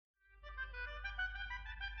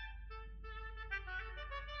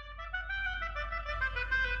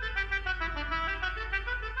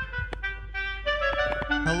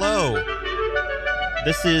Hello.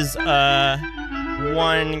 This is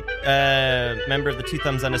one member of the Two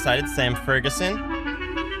Thumbs Undecided, Sam Ferguson.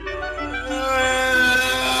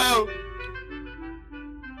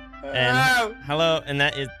 And hello, and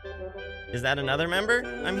that is that another member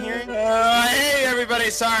I'm hearing? Hey everybody,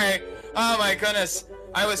 sorry. Oh my goodness.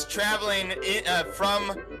 I was traveling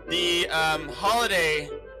from the holiday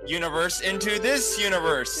universe into this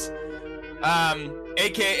universe.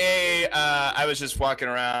 AKA, I was just walking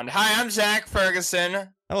around. Hi, I'm Zach Ferguson.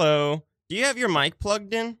 Hello. Do you have your mic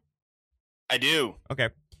plugged in? I do. Okay.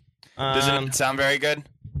 Doesn't it sound very good?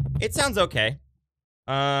 It sounds okay.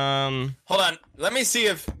 Hold on. Let me see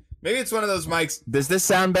if maybe it's one of those mics. Does this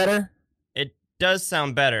sound better? It does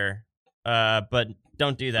sound better. But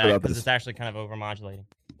don't do that because it's actually kind of overmodulating.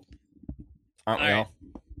 Aren't we all?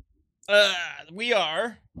 We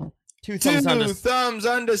are Two Thumbs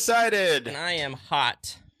Undecided. And I am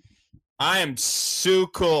hot. I am so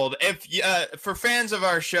cold. If for fans of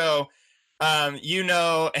our show, you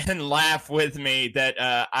know and laugh with me that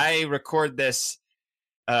I record this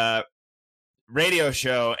radio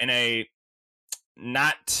show in a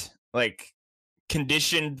not like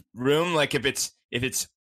conditioned room. Like if it's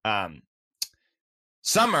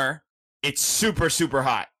summer, it's super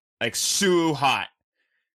hot, like so hot.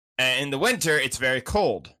 And in the winter, it's very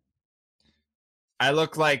cold. I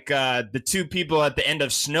look like the two people at the end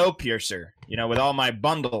of Snowpiercer, you know, with all my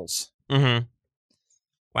bundles. Mm-hmm.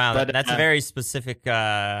 Wow, but, that's a very specific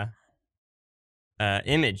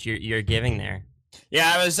image you're giving there.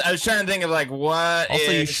 Yeah, I was trying to think of like what.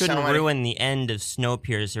 Also, you shouldn't ruin the end of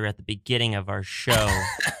Snowpiercer at the beginning of our show.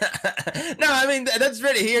 No, I mean that's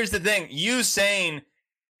really. Here's the thing: you saying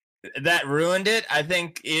that ruined it. I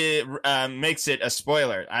think it makes it a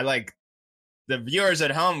spoiler. I like. The viewers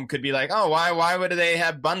at home could be like, oh, why would they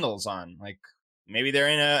have bundles on? Like, maybe they're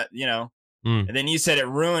in a, you know, and then you said it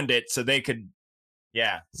ruined it so they could,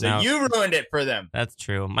 yeah. So no, you ruined it for them. That's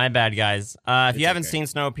true. My bad, guys. If you haven't seen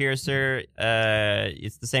Snowpiercer,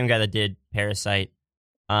 it's the same guy that did Parasite.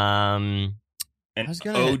 And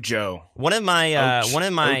Ojo. One of my an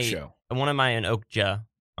Okja.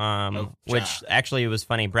 Which actually was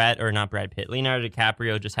funny. Not Brad Pitt. Leonardo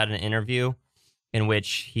DiCaprio just had an interview in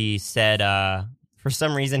which he said, for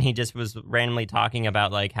some reason, he just was randomly talking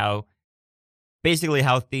about like how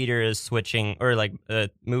theater is switching, or like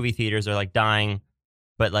movie theaters are like dying,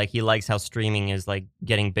 but like he likes how streaming is like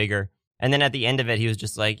getting bigger. And then at the end of it, he was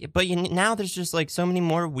just like, but now there's just like so many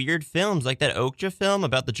more weird films, like that Okja film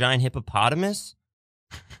about the giant hippopotamus.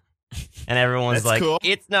 And everyone's like, cool.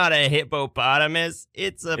 It's not a hippopotamus,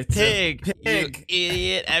 it's a pig. You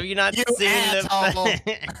idiot. Have you not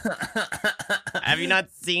Have you not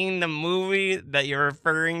seen the movie that you're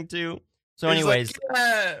referring to? So anyways.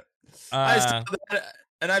 Like, I saw that,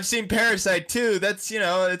 and I've seen Parasite too. That's, you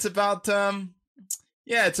know, it's about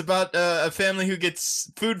it's about a family who gets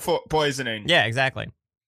food poisoning. Yeah, exactly.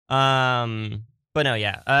 But no,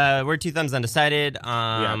 yeah. We're Two Thumbs Undecided.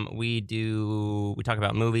 We talk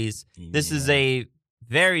about movies. Yeah. This is a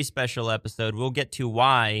very special episode. We'll get to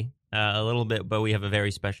why a little bit, but we have a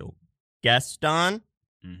very special guest on,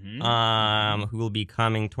 who will be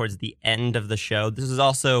coming towards the end of the show. This is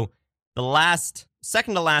also the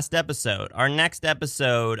second to last episode. Our next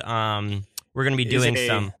episode, we're going to be doing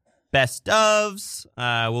some best ofs.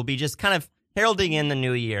 We'll be just kind of heralding in the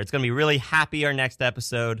new year. It's going to be really happy, our next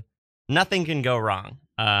episode. Nothing can go wrong.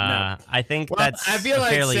 No. I think that's. I feel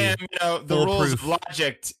like, Sam, you know, the rules of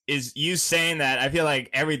logic is you saying that. I feel like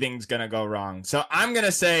everything's gonna go wrong. So I'm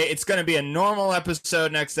gonna say it's gonna be a normal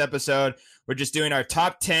episode. Next episode, we're just doing our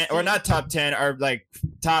top 10, or not top 10, our like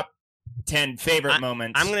top 10 favorite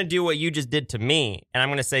moments. I'm gonna do what you just did to me, and I'm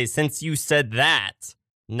gonna say, since you said that,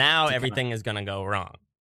 now everything is gonna go wrong.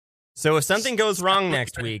 So if something goes wrong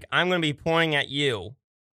next week, I'm gonna be pointing at you,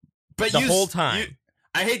 the whole time.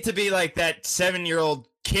 I hate to be like that 7-year-old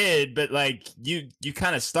kid, but like you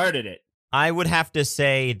kind of started it. I would have to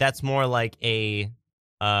say that's more like a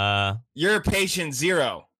you're a patient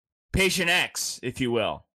zero, patient X, if you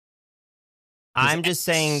will. I'm just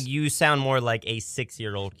saying you sound more like a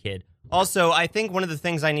 6-year-old kid. Also, I think one of the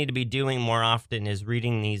things I need to be doing more often is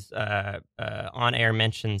reading these on-air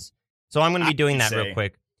mentions. So I'm going to be doing that real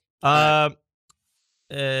quick.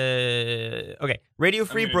 Okay. Radio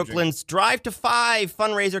Free Brooklyn's Drive to 5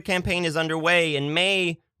 fundraiser campaign is underway. In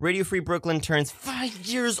May, Radio Free Brooklyn turns 5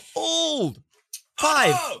 years old.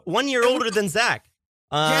 5. 1 year older than Zach.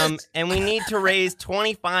 And we need to raise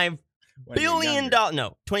 $25 billion.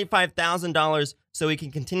 No, $25,000 so we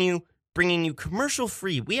can continue bringing you commercial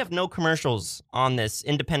free. We have no commercials on this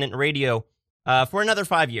independent radio for another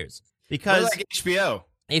 5 years. Because we're like HBO.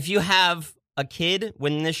 If you have a kid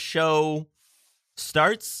when this show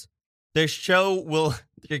starts, your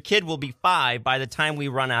kid will be 5 by the time we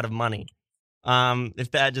run out of money.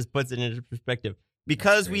 If that just puts it into perspective.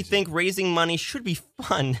 Because we think raising money should be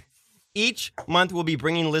fun, each month we'll be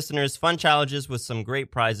bringing listeners fun challenges with some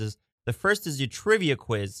great prizes. The first is your trivia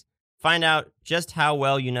quiz. Find out just how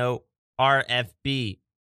well you know RFB,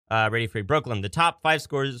 Radio Free Brooklyn. The top 5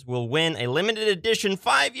 scores will win a limited edition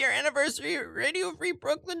 5-year anniversary Radio Free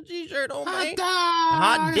Brooklyn t-shirt. Oh my.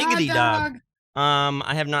 Hot diggity dog.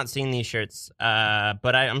 I have not seen these shirts,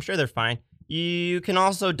 but I'm sure they're fine. You can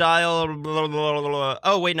also dial...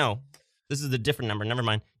 Oh, wait, no. This is a different number. Never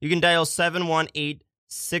mind. You can dial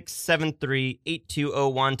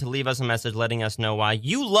 718-673-8201 to leave us a message letting us know why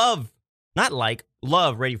you love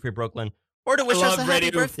Radio Free Brooklyn, or to wish us a happy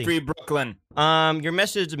birthday. Free Brooklyn. Your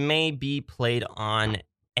message may be played on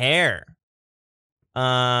air.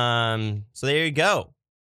 So there you go.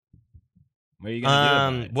 What are you going to do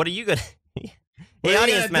about it? What are you going to... Hey,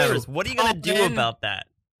 audience members, what are you going to do about that?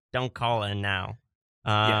 Don't call in now.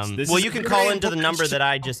 You can call into the number that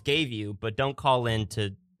I just gave you, but don't call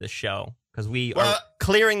into the show because we are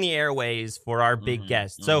clearing the airways for our big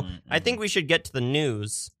guest. So I think we should get to the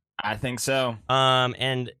news. I think so.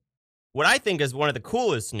 And what I think is one of the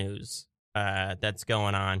coolest news that's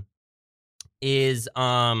going on is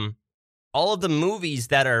all of the movies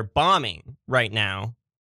that are bombing right now.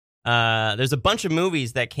 There's a bunch of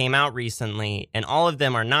movies that came out recently, and all of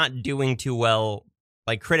them are not doing too well.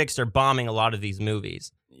 Like, critics are bombing a lot of these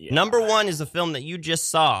movies. Yeah. Number 1 is a film that you just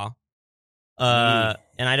saw. And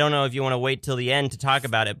I don't know if you want to wait till the end to talk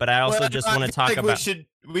about it, but I also want to talk about...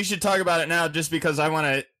 We should talk about it now just because I want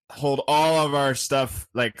to hold all of our stuff.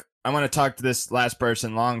 Like, I want to talk to this last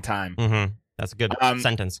person long time. Mm-hmm. That's a good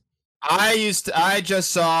sentence. I just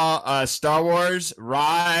saw Star Wars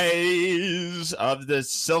Rise of the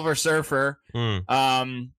Silver Surfer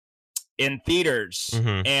in theaters,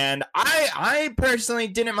 and I personally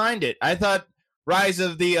didn't mind it. I thought Rise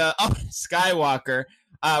of the Skywalker,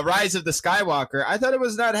 I thought it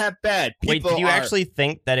was not half bad. Wait, did you actually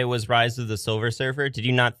think that it was Rise of the Silver Surfer? Did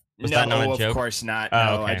you not? Was that not a joke? Of course not. Oh,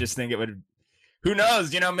 no, okay. I just think it would. Who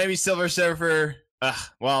knows? Maybe Silver Surfer.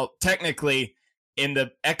 Well, technically, in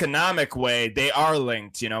the economic way, they are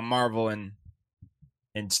linked. Marvel and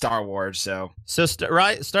Star Wars. So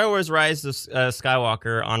Star Wars Rise of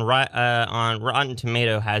Skywalker on Rotten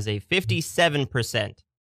Tomato has a 57%.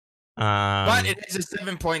 But it is a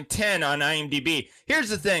 7.10 on IMDb. Here's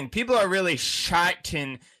the thing: people are really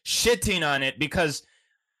shitting on it because,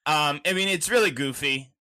 it's really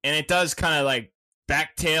goofy and it does kind of like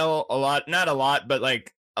backtail a lot. Not a lot, but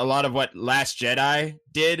like a lot of what Last Jedi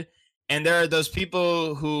did. And there are those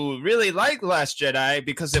people who really like Last Jedi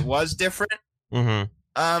because it was different.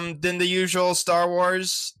 Than the usual Star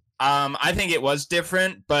Wars. I think it was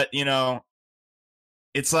different, but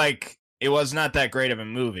it's like it was not that great of a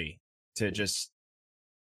movie to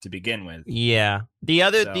begin with. Yeah. The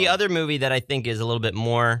other movie that I think is a little bit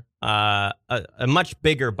more a much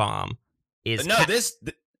bigger bomb is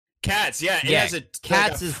Cats. Yeah, it has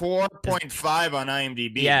Cats is 4.5 on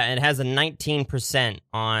IMDb. Yeah, and it has a 19%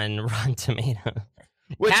 on Rotten Tomatoes.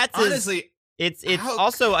 Which Cats honestly. It's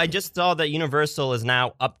also, I just saw that Universal is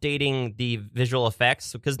now updating the visual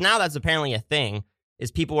effects, because now that's apparently a thing,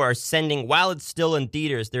 is people are sending, while it's still in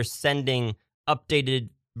theaters, they're sending updated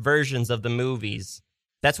versions of the movies.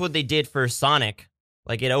 That's what they did for Sonic.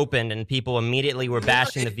 Like, it opened and people immediately were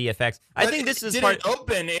bashing the VFX. I think this is part... It didn't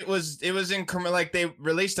open. It was in, like, they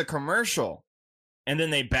released a commercial and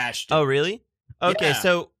then they bashed it. Oh, really? Okay,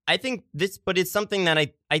 so I think but it's something that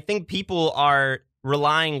I think people are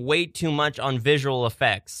relying way too much on visual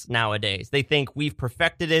effects nowadays. They think we've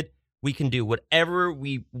perfected it. We can do whatever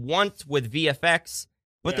we want with VFX,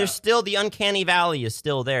 but there's still the uncanny valley is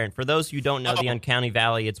still there. And for those who don't know the uncanny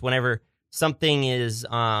valley, it's whenever something is,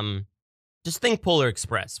 just think Polar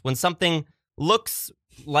Express. When something looks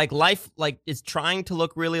like it's trying to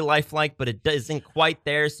look really lifelike, but it isn't quite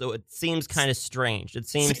there, so it seems kind of strange. It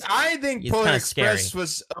seems. See, I think Polar Express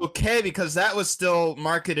was okay because that was still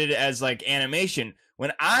marketed as like animation.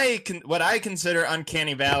 What I consider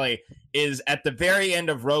uncanny valley is at the very end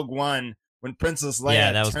of Rogue One when Princess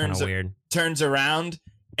Leia turns around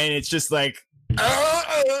and it's just like,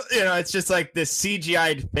 it's just like this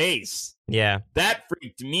CGI'd face. Yeah, that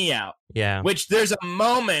freaked me out. Yeah, which there's a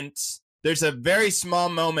very small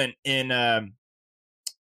moment in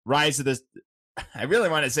Rise of the... I really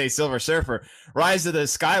want to say Silver Surfer. Rise of the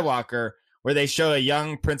Skywalker, where they show a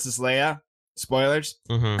young Princess Leia. Spoilers.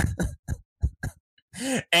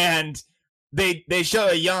 And they show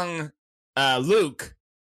a young Luke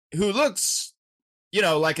who looks,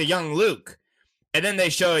 like a young Luke. and then they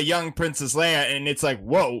show a young Princess Leia, and it's like,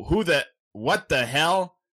 whoa, what the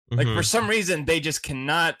hell? Like, for some reason, they just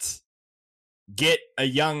cannot get a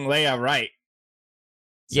young Leia right.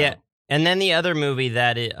 So. Yeah, and then the other movie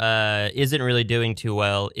that isn't really doing too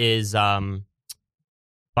well is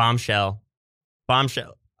Bombshell.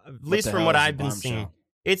 Bombshell, at least from what I've been seeing.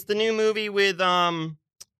 It's the new movie with about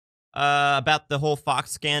the whole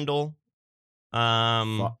Fox scandal.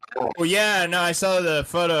 Oh yeah, no, I saw the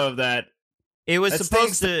photo of that. It was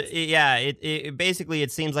supposed to, yeah. It basically,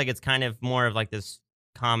 it seems like it's kind of more of like this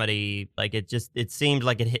comedy. Like it seemed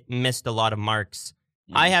like it missed a lot of marks.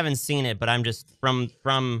 I haven't seen it, but I'm just from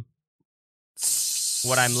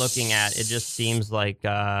what I'm looking at, it just seems like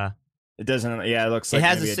it doesn't. Yeah, it looks like it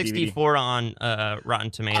has a 64 on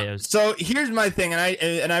Rotten Tomatoes. So here's my thing,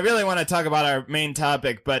 and I really want to talk about our main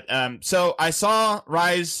topic, but so I saw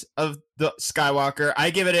Rise of the Skywalker. I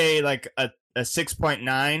give it a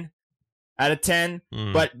 6.9 out of 10.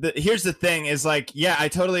 But here's the thing: is like, yeah, I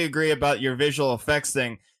totally agree about your visual effects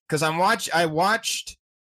thing, because I watched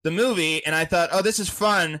the movie and I thought, oh, this is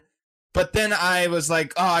fun. But then I was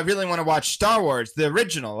like, oh, I really want to watch Star Wars, the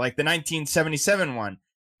original, like the 1977 one.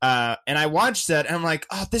 And I watched that and I'm like,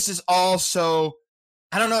 oh, this is all so,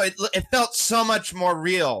 I don't know. It felt so much more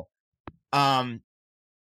real, to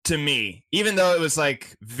me, even though it was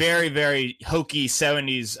like very, very hokey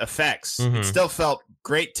 70s effects. It still felt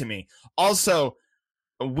great to me. Also,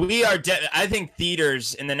 I think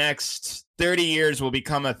theaters in the next 30 years will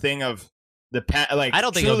become a thing of the past. Like, I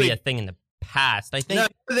don't think it'll be a thing in the past. I think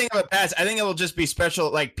not a thing of the past. I think it will just be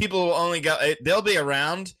special. Like, people will only go. They'll be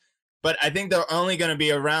around, but I think they're only going to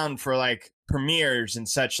be around for like premieres and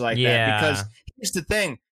such like that. Because here's the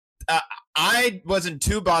thing, I wasn't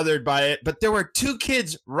too bothered by it, but there were two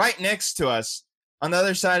kids right next to us on the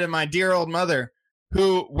other side of my dear old mother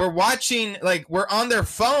who were watching, like, were on their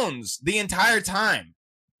phones the entire time,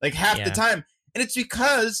 like half the time, and it's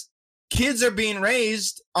because kids are being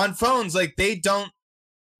raised on phones. Like, they don't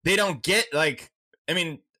get, like, I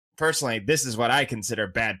mean, personally, this is what I consider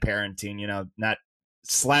bad parenting, you know, not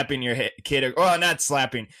slapping your kid, well, not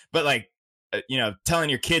slapping, but like, you know, telling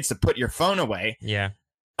your kids to put your phone away. Yeah.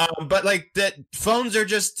 But like, that phones are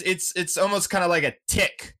just, it's almost kind of like a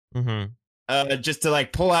tick. Just to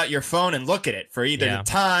like pull out your phone and look at it for either the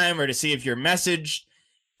time or to see if you're messaged.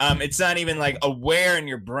 It's not even like aware in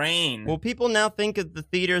your brain. Well, people now think of the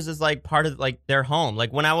theaters as like part of like their home.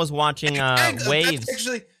 Like when I was watching Waves,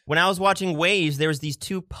 there was these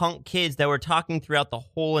two punk kids that were talking throughout the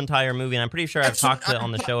whole entire movie, and I'm pretty sure I've talked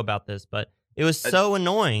on the show about this, but it was so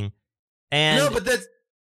annoying. And no, but that's,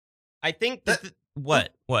 I think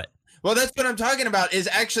what? Well, that's what I'm talking about. Is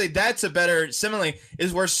actually, that's a better simile.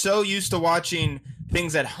 Is we're so used to watching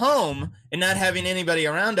things at home and not having anybody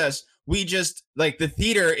around us. We just, like, the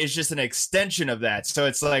theater is just an extension of that. So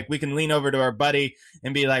it's like we can lean over to our buddy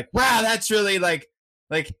and be like, wow, that's really like,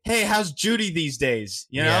 hey, how's Judy these days?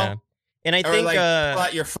 You know? And I think, like, pull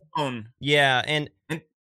out your phone. Yeah. And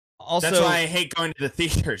also, that's why I hate going to the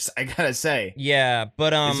theaters, I gotta say. Yeah.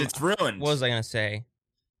 But, it's ruined. What was I gonna say?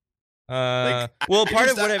 One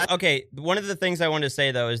of the things I wanted to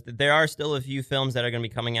say, though, is that there are still a few films that are going to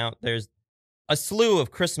be coming out. There's a slew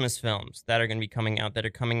of Christmas films that are going to be coming out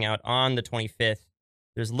on the 25th.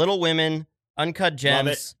 There's Little Women, Uncut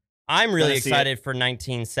Gems. I'm really excited for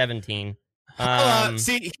 1917.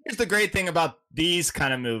 See, here's the great thing about these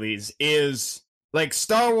kind of movies is, like,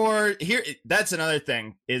 Star Wars. Here, that's another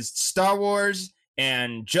thing, is Star Wars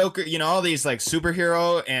and Joker, you know, all these like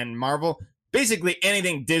superhero and Marvel. Basically,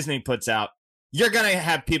 anything Disney puts out, you're going to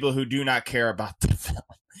have people who do not care about the film.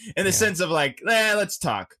 In the sense of like, let's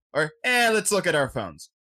talk. Or, let's look at our phones.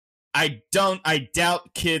 I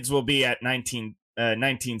doubt kids will be at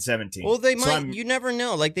 1917. Well, they might. You never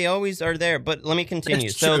know. Like, they always are there. But let me continue.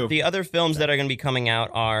 So the other films that are going to be coming out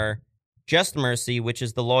are Just Mercy, which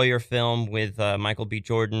is the lawyer film with Michael B.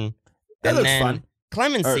 Jordan. That looks fun.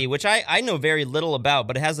 Clemency, which I know very little about,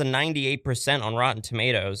 but it has a 98% on Rotten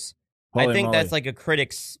Tomatoes. Holy I think moly. that's like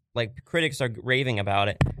critics are raving about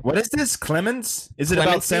it. What is this? Clemens? Is it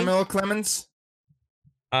about Samuel Clemens?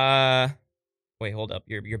 Wait, hold up.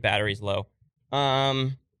 Your battery's low.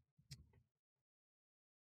 I'm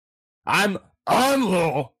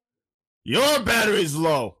low. Your battery's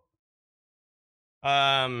low.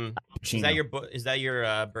 Is that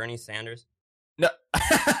your Bernie Sanders? No.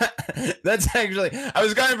 That's actually, I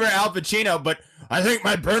was going for Al Pacino, but I think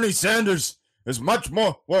my Bernie Sanders is much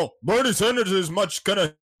more, well, Bernie Sanders is much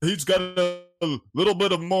he's got a little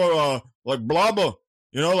bit of more, like, blabber,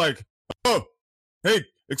 you know, like, oh, hey,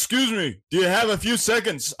 excuse me, do you have a few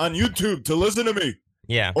seconds on YouTube to listen to me?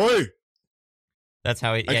 Yeah. Oi, That's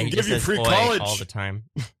how he. I Yeah, can he give just you says free "oi" college. all the time.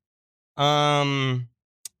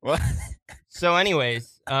 What? So,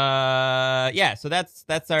 anyways, yeah. So that's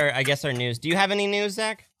our, I guess, our news. Do you have any news,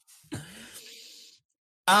 Zach?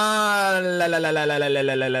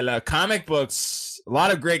 Comic books. A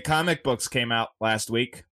lot of great comic books came out last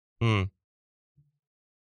week. Do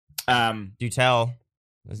tell.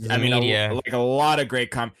 This is media. Like a lot of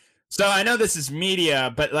great So I know this is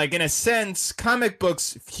media, but like in a sense, comic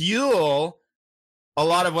books fuel a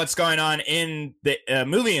lot of what's going on in the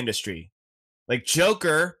movie industry. Like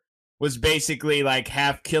Joker was basically like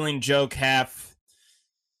half Killing Joke, half,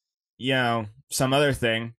 some other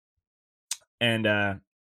thing. And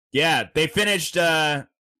yeah, they finished the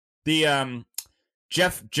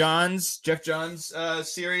Jeff Johns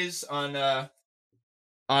series on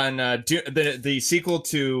the sequel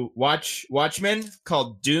to Watchmen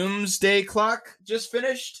called Doomsday Clock. Just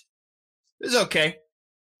finished. It was okay.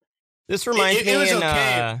 This reminds me, it was in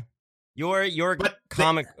okay. Your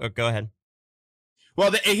comic. Go ahead.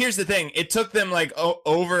 Well, here's the thing. It took them like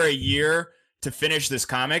over a year to finish this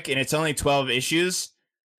comic, and it's only 12 issues.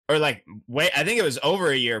 Or like, I think it was over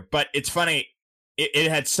a year. But it's funny. It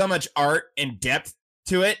had so much art and depth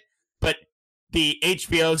to it. But the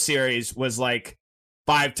HBO series was like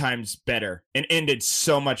 5 times better and ended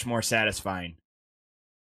so much more satisfying.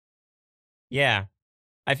 Yeah.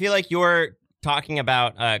 I feel like you're talking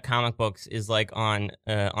about comic books is like on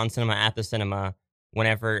Cinema at the Cinema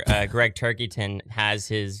whenever Greg Turkington has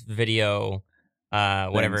his video,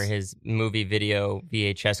 whatever, his movie video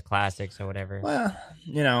VHS classics or whatever. Well,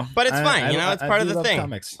 but it's fine. It's part of the thing.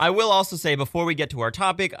 Comics. I will also say, before we get to our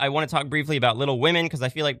topic, I want to talk briefly about Little Women, because I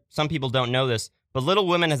feel like some people don't know this, but Little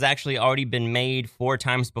Women has actually already been made 4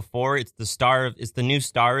 times before. It's the new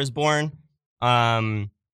Star is Born.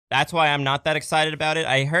 That's why I'm not that excited about it.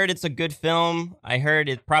 I heard it's a good film. I heard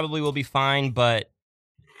it probably will be fine, but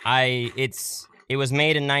it was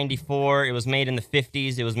made in 94, it was made in the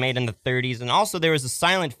 50s, it was made in the 30s, and also there was a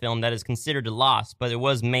silent film that is considered a loss, but it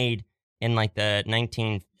was made in like the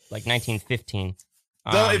 1915.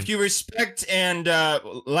 Though if you respect and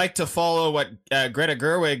like to follow what Greta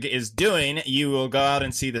Gerwig is doing, you will go out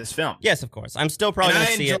and see this film. Yes, of course. I'm still probably going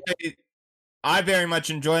to see it. I very much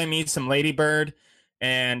enjoy me some Lady Bird,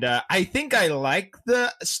 and I think I like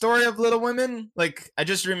the story of Little Women. Like, I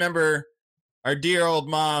just remember our dear old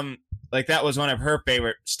mom, like that was one of her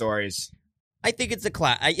favorite stories. I think it's a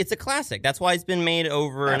classic. That's why it's been made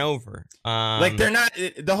over and over. Like, they're not.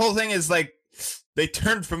 The whole thing is like they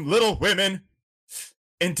turned from little women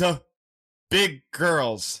into big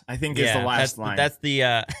girls, I think is the last line. That's the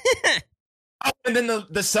oh, and then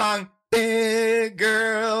the song "Big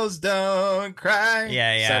Girls Don't Cry."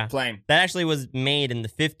 Yeah. Start playing. That actually was made in the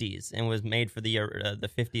 50s and was made for the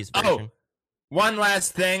 50s version. Oh, one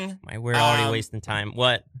last thing. We're already wasting time.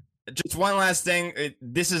 What? Just one last thing.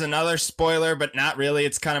 This is another spoiler, but not really.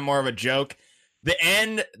 It's kind of more of a joke. The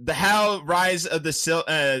end, how Rise of the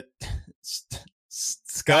Skywalker.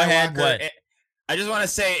 Go ahead. What? I just want to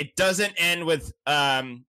say it doesn't end with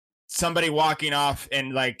somebody walking off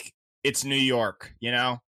and like it's New York,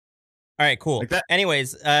 All right, cool. Like that.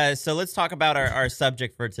 Anyways, so let's talk about our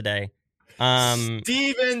subject for today.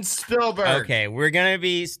 Steven Spielberg.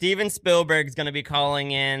 Okay, Steven Spielberg's gonna be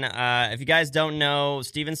calling in. If you guys don't know,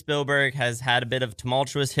 Steven Spielberg has had a bit of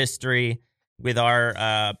tumultuous history with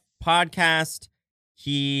our podcast.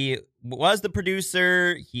 He was the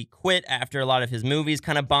producer. He quit after a lot of his movies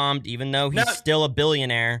kind of bombed, even though he's still a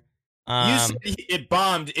billionaire. You said it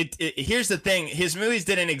bombed. Here's the thing. His movies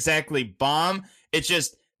didn't exactly bomb. It's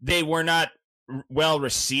just they were not well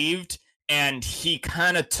received, and he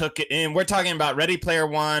kind of took it in. We're talking about Ready Player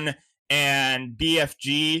One and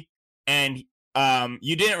BFG, and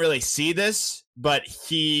you didn't really see this, but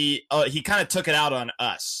he kind of took it out on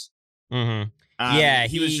us. Mm-hmm.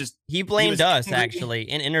 He blamed us actually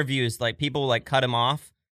in interviews. Like, people like cut him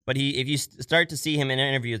off, but if you start to see him in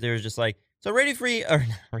interviews, there was just like, so Ready Free or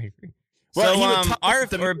not Ready Free. Well,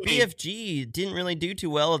 so BFG didn't really do too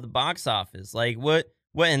well at the box office. Like, what?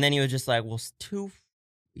 And then he was just like, well,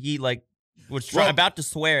 he like was about to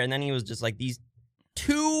swear, and then he was just like, these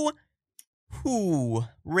two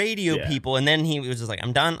radio people, and then he was just like,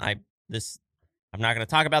 I'm done. I'm not going to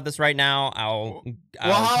talk about this right now. I'll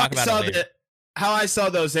talk about it later. How I saw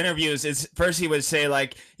those interviews is first he would say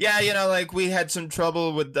like, yeah, like we had some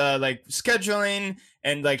trouble with like scheduling,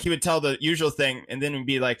 and like he would tell the usual thing, and then he'd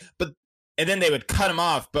be like, and then they would cut him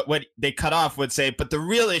off. But what they cut off would say, but the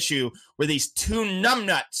real issue were these two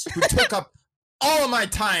numbnuts who took up all of my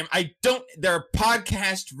time. They're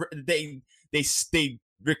podcast. They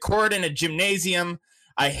record in a gymnasium.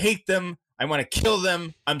 I hate them. I want to kill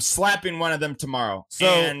them. I'm slapping one of them tomorrow. So,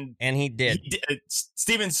 and he did.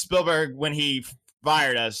 Steven Spielberg, when he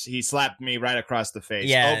fired us, he slapped me right across the face.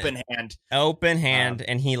 Yeah. Open hand.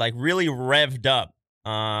 And he like really revved up.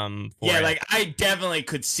 Like I definitely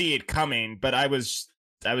could see it coming, but I was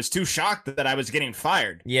too shocked that I was getting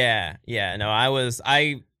fired. Yeah. No, I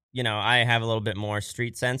have a little bit more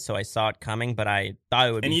street sense, so I saw it coming, but I thought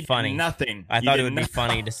it would be funny. Nothing. I thought it would be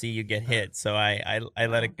funny to see you get hit, so I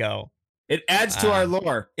let it go. It adds to our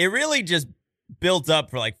lore. It really just built up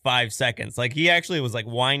for like 5 seconds. Like he actually was like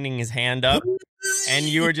winding his hand up, and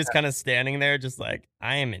you were just kind of standing there, just like,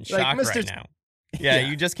 I am in shock right now. Yeah,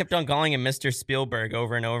 you just kept on calling him Mr. Spielberg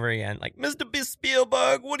over and over again, like, Mr. B.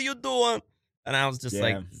 Spielberg, what are you doing? And I was just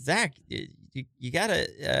like, Zach, you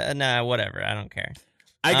gotta, nah, whatever, I don't care.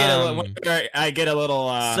 I get a little.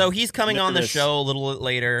 So he's coming nervous on the show a little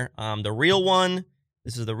later. The real one.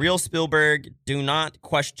 This is the real Spielberg. Do not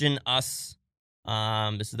question us.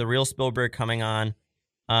 This is the real Spielberg coming on.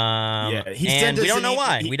 And we don't know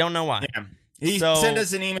why. We don't know why. Yeah. He sent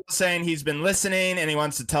us an email saying he's been listening and he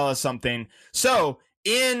wants to tell us something. So,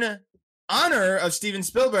 in honor of Steven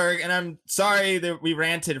Spielberg, and I'm sorry that we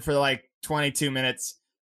ranted for like 22 minutes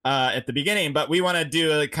at the beginning, but we want to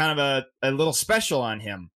do kind of a little special on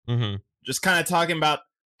him. Mm-hmm. Just kind of talking about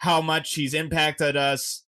how much he's impacted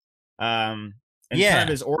us. And kind of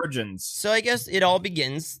his origins. So I guess it all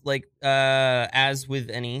begins, like, as with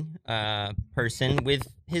any person, with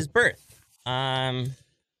his birth.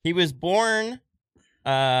 He was born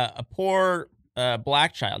a poor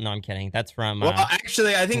black child. No, I'm kidding. That's from. Well,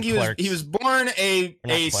 actually, I think he was born a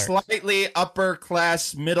slightly upper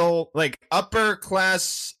middle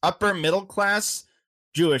class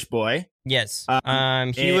Jewish boy. Yes.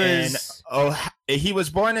 He was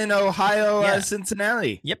born in Ohio,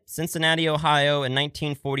 Cincinnati. Yep, Cincinnati, Ohio, in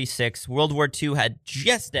 1946. World War II had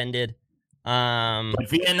just ended. But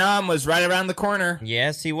Vietnam was right around the corner.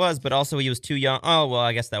 Yes, he was, but also he was too young. Oh, well,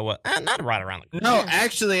 I guess that was not right around the corner. No,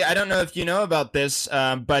 actually, I don't know if you know about this,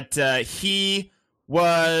 but he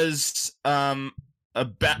was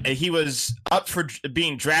he was up for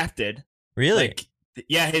being drafted. Really?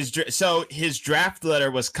 His draft letter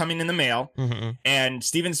was coming in the mail, and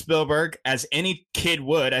Steven Spielberg, as any kid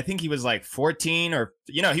would, I think he was like 14 or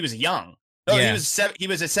he was young. Oh, he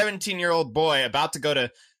was a 17-year-old boy about to go to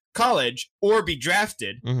college or be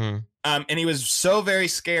drafted, and he was so very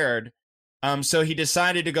scared. So he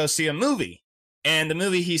decided to go see a movie, and the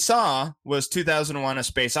movie he saw was 2001: A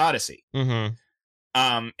Space Odyssey. Mm-hmm.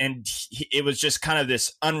 And it was just kind of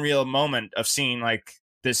this unreal moment of seeing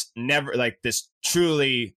this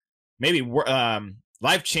truly maybe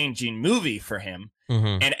life-changing movie for him.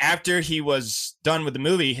 And after he was done with the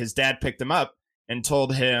movie, his dad picked him up and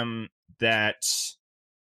told him that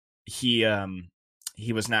he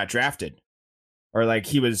was not drafted, or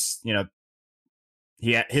he was,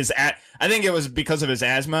 he had I think it was because of his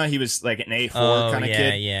asthma. He was like an A4 kind of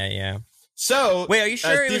kid. Yeah. So wait, are you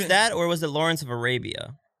sure it was that, or was it Lawrence of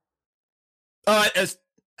Arabia? I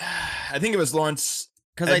think it was Lawrence.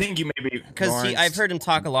 I think you maybe because I've heard him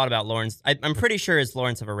talk a lot about Lawrence. I'm pretty sure it's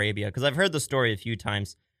Lawrence of Arabia because I've heard the story a few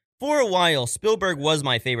times. For a while, Spielberg was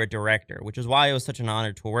my favorite director, which is why it was such an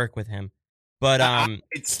honor to work with him. But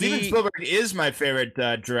Steven Spielberg is my favorite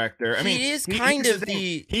director. I mean, he is kind of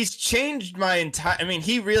he's changed my entire. I mean,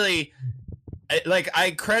 he really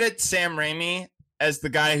I credit Sam Raimi as the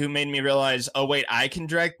guy who made me realize, oh wait, I can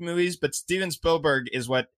direct movies. But Steven Spielberg is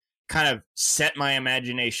what kind of set my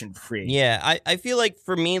imagination free. Yeah, I feel like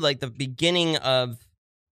for me, the beginning of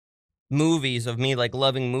movies, of me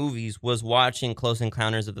loving movies, was watching Close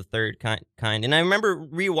Encounters of the Third Kind. And I remember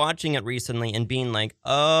rewatching it recently and being like,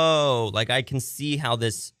 oh, I can see how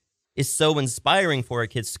this is so inspiring for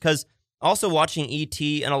kids. Because also watching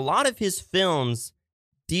E.T. and a lot of his films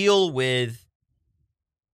deal with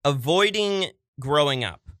avoiding growing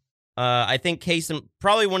up. I think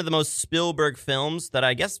probably one of the most Spielberg films that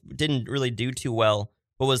I guess didn't really do too well,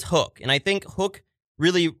 but was Hook. And I think Hook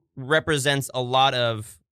really represents a lot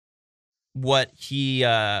of what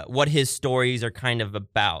his stories are kind of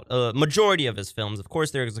about. Majority of his films, of course,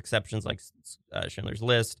 there's exceptions like Schindler's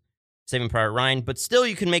List, Saving Private Ryan, but still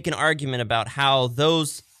you can make an argument about how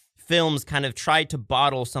those films kind of tried to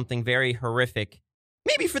bottle something very horrific,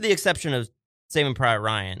 maybe for the exception of Saving Private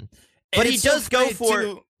Ryan. But he does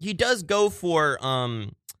go for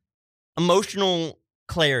emotional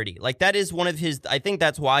clarity. That is one of his. I think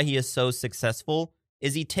that's why he is so successful.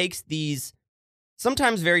 Is he takes these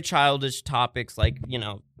sometimes very childish topics like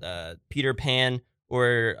Peter Pan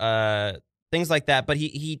or things like that, but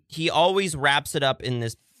he always wraps it up in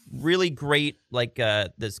this really great, like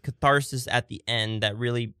this catharsis at the end that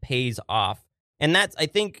really pays off. And that's, I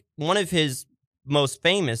think, one of his most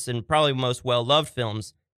famous and probably most well-loved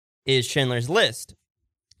films is Schindler's List.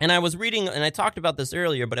 And I was reading, and I talked about this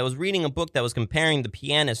earlier, but I was reading a book that was comparing The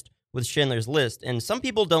Pianist with Schindler's List. And some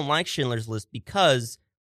people don't like Schindler's List because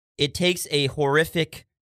it takes a horrific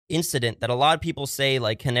incident that a lot of people say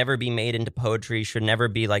like can never be made into poetry, should never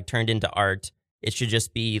be like turned into art. It should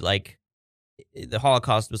just be like the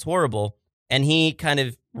Holocaust was horrible. And he kind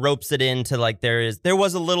of ropes it into like there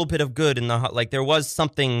was a little bit of good in the, like there was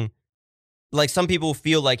something, like some people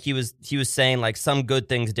feel like he was saying like some good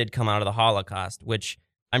things did come out of the Holocaust, which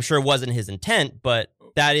I'm sure wasn't his intent, but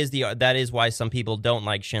that is why some people don't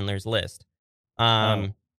like Schindler's List.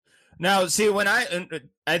 Now, see, when I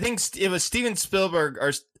think it was Steven Spielberg,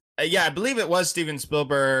 or I believe it was Steven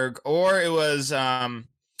Spielberg, or it was Ralph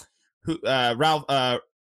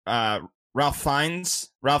Fiennes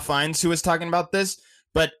who was talking about this.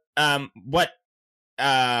 But what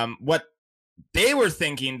they were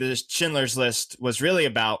thinking the Schindler's List was really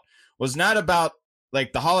about was not about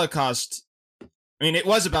like the Holocaust. I mean, it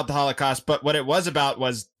was about the Holocaust, but what it was about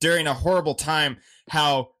was during a horrible time,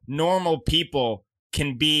 how normal people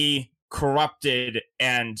can be corrupted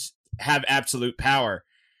and have absolute power,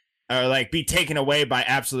 or like be taken away by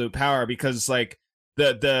absolute power, because like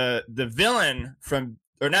the villain from,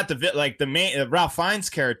 or not the main Ralph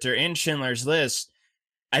Fiennes character in Schindler's List,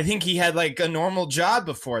 I think he had like a normal job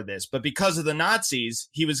before this, but because of the Nazis,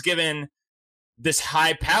 he was given this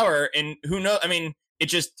high power, and who knows? I mean,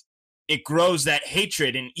 it grows that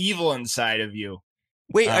hatred and evil inside of you.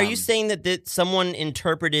 Wait, are you saying that someone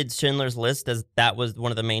interpreted Schindler's List as that was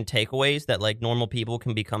one of the main takeaways, that like normal people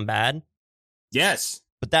can become bad? Yes.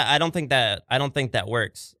 But I don't think that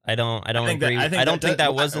works. I don't agree. I don't think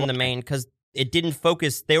that was in the main, because it didn't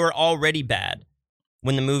focus. They were already bad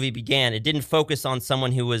when the movie began. It didn't focus on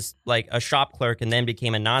someone who was like a shop clerk and then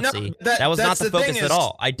became a Nazi. No, that was not the focus at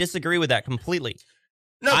all. I disagree with that completely.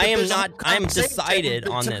 No, I am not. I am decided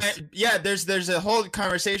on this. Yeah, there's a whole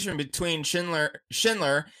conversation between Schindler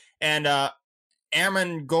and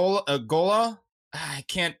Armin Gola. I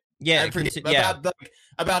can't. Yeah, I forget,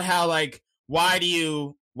 about how like why do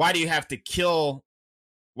you have to kill?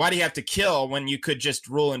 Why do you have to kill when you could just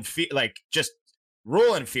rule in fear? Like just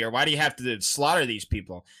rule in fear. Why do you have to slaughter these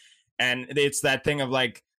people? And it's that thing of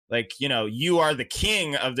like, you know, you are the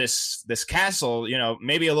king of this castle, you know,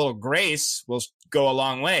 maybe a little grace will go a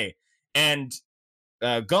long way. And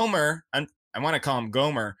Gomer, I want to call him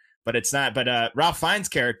Gomer, but it's not. But Ralph Fiennes'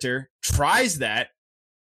 character tries that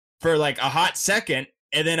for like a hot second.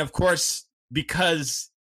 And then, of course, because,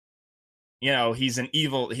 you know, he's an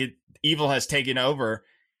evil has taken over,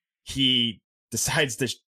 he decides to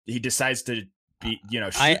be, you know,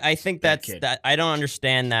 I think that I don't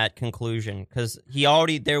understand that conclusion, because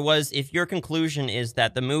if your conclusion is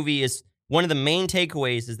that the movie is one of the main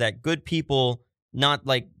takeaways is that good people not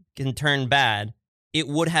like can turn bad, it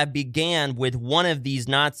would have began with one of these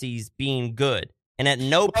Nazis being good, and at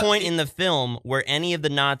no point in the film were any of the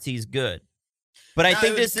Nazis good. But I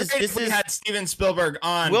think this is we had Steven Spielberg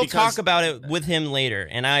on. We'll talk about it with him later,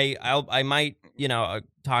 and I might, you know,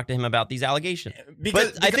 talk to him about these allegations.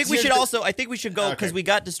 But I think we should go, because we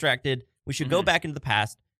got distracted. We should go back into the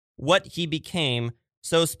past. What he became.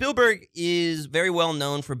 So Spielberg is very well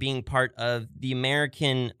known for being part of the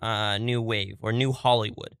American New Wave, or New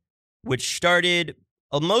Hollywood, which started.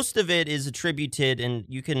 Most of it is attributed, and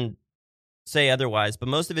you can say otherwise, but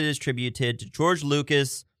most of it is attributed to George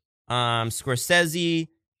Lucas, Scorsese,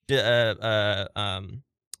 De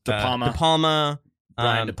Palma,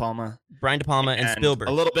 Brian De Palma, and Spielberg.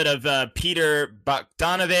 A little bit of Peter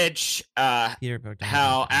Bogdanovich,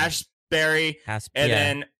 Hal Ashbury,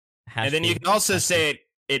 and then you can also say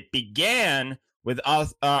it began with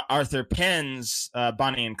Arthur Penn's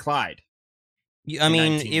Bonnie and Clyde. I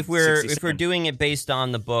mean, if we're doing it based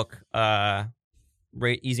on the book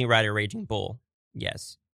Easy Rider, Raging Bull,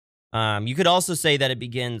 yes. You could also say that it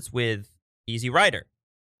begins with Easy Rider.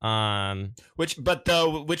 Which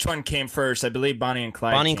one came first? I believe Bonnie and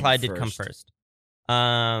Clyde. Bonnie and Clyde did come first.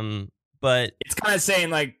 But it's kind of saying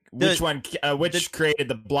like which created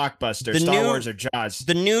the blockbuster, Star Wars or Jaws.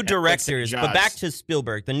 The new directors, but back to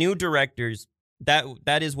Spielberg, the new directors,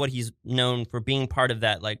 that is what he's known for, being part of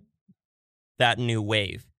that, like that new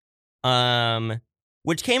wave.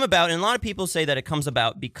 Which came about, and a lot of people say that it comes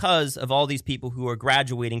about because of all these people who are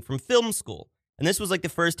graduating from film school. And this was like the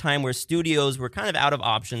first time where studios were kind of out of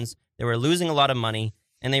options. They were losing a lot of money,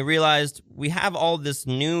 and they realized we have all this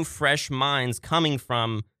new, fresh minds coming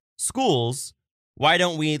from schools. Why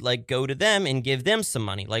don't we like go to them and give them some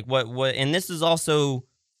money? Like what? And this is also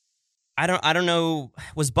I don't know.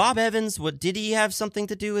 Was Bob Evans? Did he have something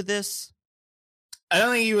to do with this? I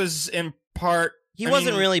don't think he was in part. He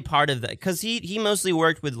wasn't really part of that because he mostly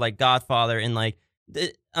worked with like Godfather and like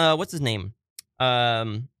what's his name?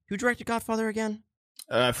 Who directed Godfather again?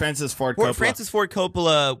 Francis Ford Coppola. Francis Ford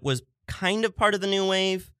Coppola was kind of part of the new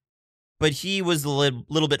wave, but he was a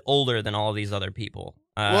little bit older than all of these other people.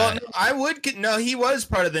 Well, no, he was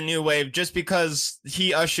part of the new wave just because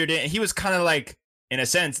he ushered in. He was kind of like, in a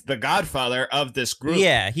sense, the godfather of this group.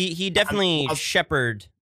 Yeah, he definitely shepherded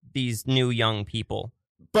these new young people.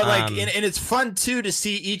 But like, and it's fun too to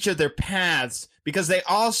see each of their paths because they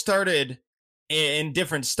all started in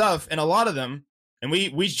different stuff, and a lot of them. And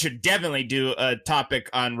we should definitely do a topic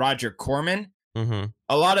on Roger Corman. Mm-hmm.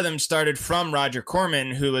 A lot of them started from Roger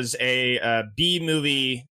Corman, who was a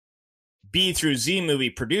B through Z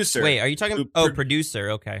movie producer. Wait, are you talking?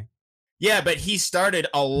 Producer. Okay. Yeah, but he started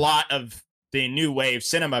a lot of the new wave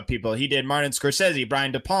cinema people. He did Martin Scorsese,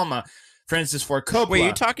 Brian De Palma, Francis Ford Coppola. Wait,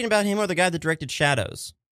 you're talking about him or the guy that directed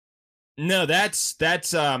Shadows? No, that's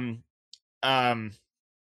John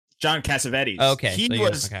Cassavetes. Okay,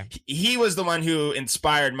 he was the one who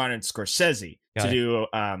inspired Martin Scorsese to do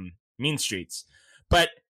Mean Streets. But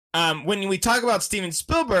when we talk about Steven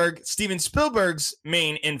Spielberg's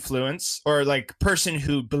main influence or like person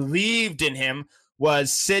who believed in him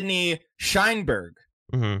was Sidney Sheinberg.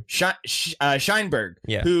 Mm-hmm. Sheinberg,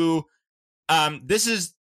 yeah. Who this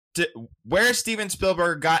is where Steven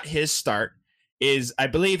Spielberg got his start. Is I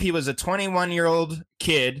believe he was a 21-year-old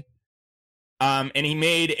kid. And he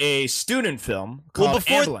made a student film called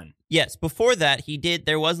Amblin. Yes, before that,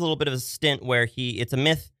 there was a little bit of a stint where it's a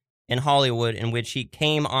myth in Hollywood in which he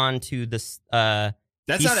came on to this. That's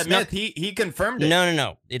not a myth. He confirmed it.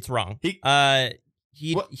 No, it's wrong. Steven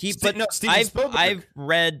Spielberg. I've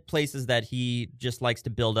read places that he just likes to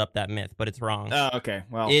build up that myth, but it's wrong. Oh, okay.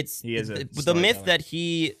 Well, he is the myth that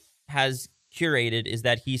he has curated is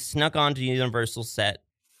that he snuck onto Universal set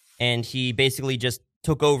and he basically just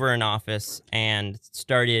took over an office and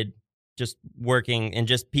started just working,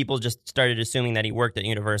 and people just started assuming that he worked at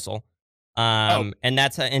Universal. And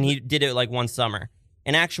he did it like one summer.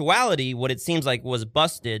 In actuality, what it seems like was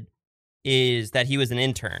busted is that he was an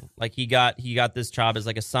intern. Like he got this job as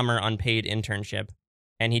like a summer unpaid internship,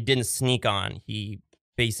 and he didn't sneak on. He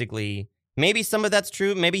basically, maybe some of that's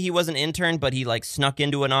true. Maybe he was an intern, but he like snuck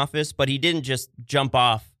into an office, but he didn't just jump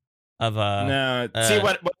off of no. See,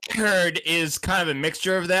 what I heard is kind of a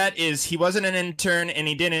mixture of that. Is he wasn't an intern and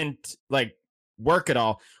he didn't like work at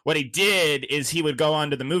all. What he did is he would go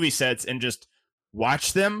onto the movie sets and just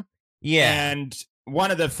watch them. Yeah. And one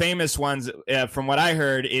of the famous ones, from what I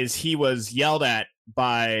heard, is he was yelled at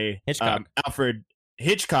by Alfred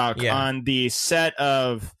Hitchcock on the set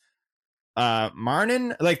of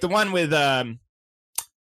Marnin, like the one with the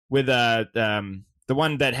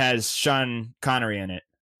one that has Sean Connery in it.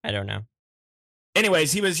 I don't know.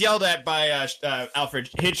 Anyways, he was yelled at by Alfred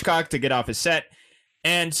Hitchcock to get off his set.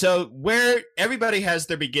 And so where everybody has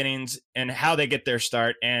their beginnings and how they get their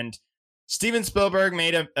start. And Steven Spielberg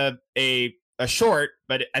made a short,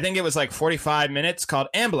 but I think it was like 45 minutes called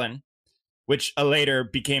Amblin, which later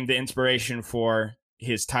became the inspiration for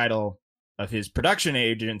his title of his production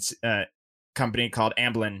agent's company called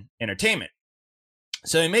Amblin Entertainment.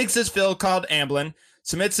 So he makes this film called Amblin,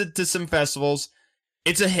 submits it to some festivals.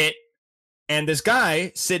 It's a hit. And this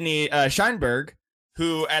guy, Sidney Sheinberg,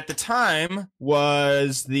 who at the time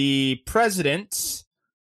was the president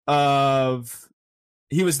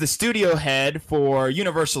he was the studio head for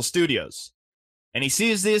Universal Studios. And he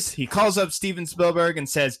sees this, he calls up Steven Spielberg and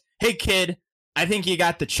says, "Hey kid, I think you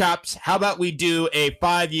got the chops. How about we do a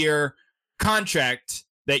 5-year contract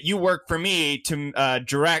that you work for me to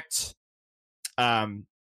direct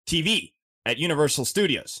TV at Universal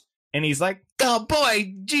Studios?" And he's like, "Oh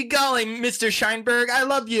boy, gee golly, Mr. Sheinberg, I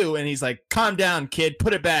love you." And he's like, "Calm down, kid,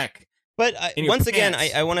 put it back." But once again,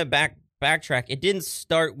 I want to backtrack. It didn't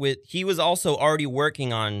start with, he was also already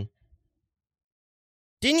working on,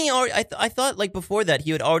 didn't he already, I thought like before that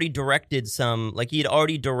he had already directed some, like he had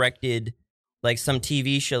already directed like some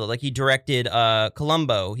TV show, like he directed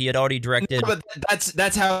Columbo. He had already directed. No, but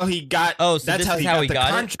that's how he got. Oh, so that's how he got the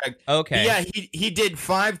contract. It? Okay. Yeah, he did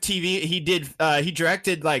 5 TV. He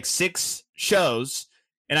directed like 6 shows,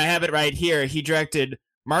 and I have it right here. He directed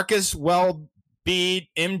Marcus Welby,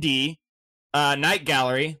 MD, Night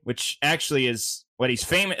Gallery, which actually is what he's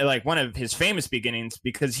famous, like one of his famous beginnings,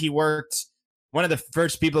 because he worked. One of the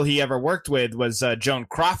first people he ever worked with was Joan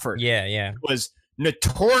Crawford. Yeah. Who was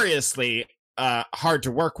notoriously hard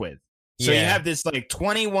to work with. So you have this like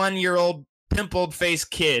 21-year-old pimpled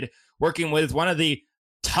faced kid working with one of the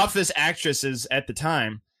toughest actresses at the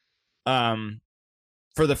time.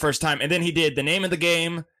 for the first time. And then he did The Name of the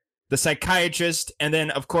Game, The Psychiatrist, and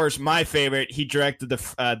then, of course, my favorite, he directed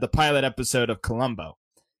the pilot episode of Columbo.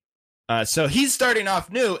 So he's starting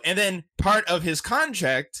off new, and then part of his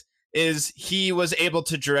contract is he was able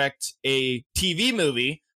to direct a TV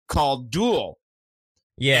movie called Duel.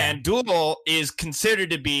 Yeah. And Duel is considered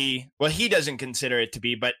to be, well, he doesn't consider it to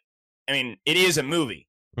be, but, I mean, it is a movie.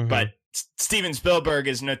 Mm-hmm. But Steven Spielberg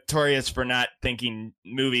is notorious for not thinking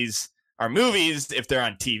movies are movies if they're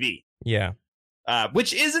on TV. Yeah.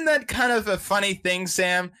 Which isn't that kind of a funny thing,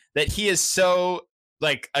 Sam, that he is so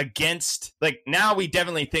like against, like now we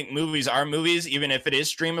definitely think movies are movies, even if it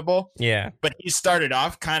is streamable. Yeah. But he started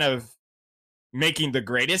off kind of making the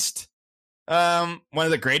greatest, one of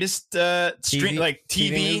the greatest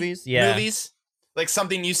TV movies. Yeah. Movies, like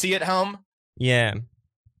something you see at home. Yeah.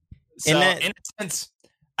 So in a sense,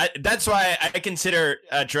 that's why I consider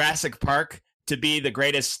Jurassic Park to be the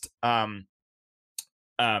greatest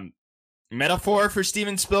metaphor for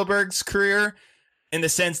Steven Spielberg's career, in the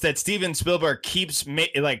sense that Steven Spielberg keeps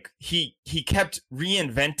he kept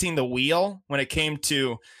reinventing the wheel when it came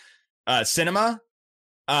to cinema,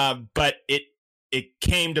 but it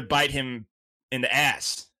came to bite him in the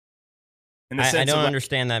ass. In the sense I don't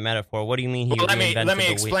understand that metaphor. What do you mean he reinvented the wheel? Let me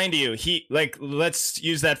explain to you. Let's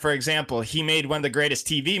use that for example. He made one of the greatest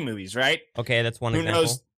TV movies, right? Okay, that's one example. Who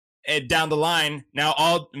knows? Down the line, now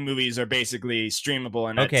all movies are basically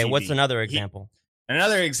streamable. Okay, TV. What's another example?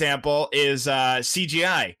 Another example is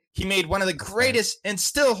CGI. He made one of the greatest, and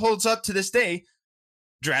still holds up to this day,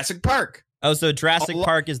 Jurassic Park. Oh, so Jurassic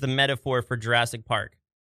Park is the metaphor for Jurassic Park.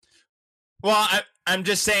 Well, I'm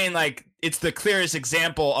just saying, like, it's the clearest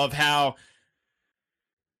example of how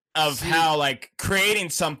like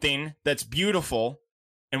creating something that's beautiful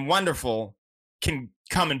and wonderful can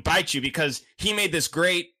come and bite you, because he made this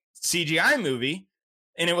great CGI movie,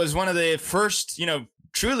 and it was one of the first,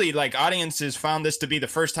 truly, like, audiences found this to be the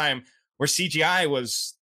first time where CGI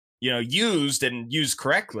was, used and used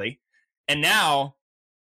correctly. And now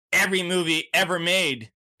every movie ever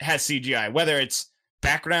made has CGI, whether it's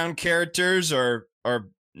background characters or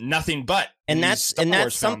nothing but. And that's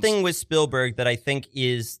something with Spielberg that I think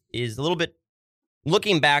is a little bit,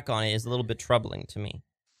 looking back on it, is a little bit troubling to me,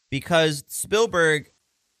 because Spielberg,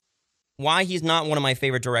 why he's not one of my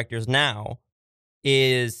favorite directors now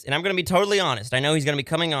is, and I'm going to be totally honest, I know he's going to be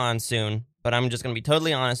coming on soon, but I'm just going to be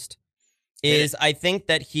totally honest, is I think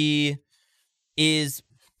that he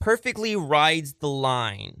perfectly rides the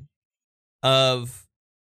line of,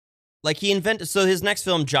 like, so his next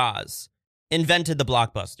film, Jaws, invented the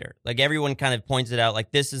blockbuster. Like, everyone kind of points it out,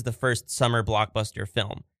 like, this is the first summer blockbuster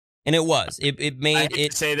film. And it was. It made I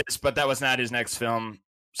hate to say this, but that was not his next film.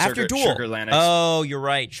 After Duel. Sugarland Express. Oh, you're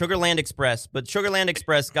right. Sugarland Express. But Sugarland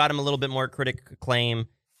Express got him a little bit more critic acclaim.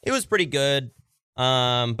 It was pretty good,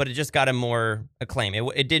 but it just got him more acclaim.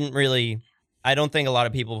 It didn't really, I don't think a lot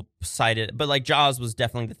of people cited it, but like Jaws was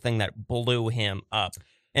definitely the thing that blew him up.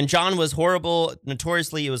 And John was horrible.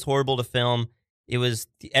 Notoriously, it was horrible to film.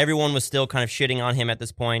 Everyone was still kind of shitting on him at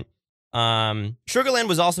this point. Sugarland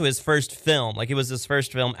was also his first film. Like, it was his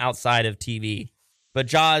first film outside of TV. But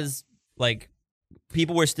Jaws, like,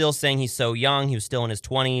 people were still saying he's so young. He was still in his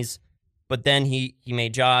 20s. But then he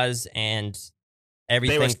made Jaws, and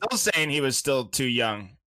everything. They were still saying he was still too young.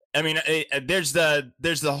 I mean, there's the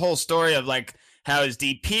whole story of, like, how his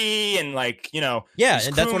DP and, like, Yeah,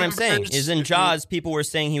 and that's what I'm saying. Is in Jaws, people were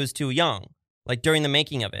saying he was too young, like, during the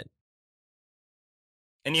making of it.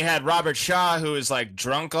 And you had Robert Shaw, who was, like,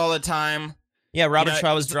 drunk all the time. Yeah, Robert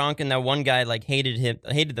Shaw was drunk, and that one guy, like,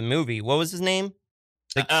 hated the movie. What was his name?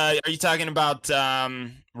 Are you talking about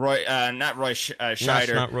Roy? Not Roy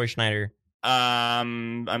Scheider. Not Roy Schneider.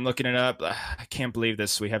 I'm looking it up. I can't believe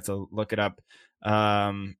this. We have to look it up.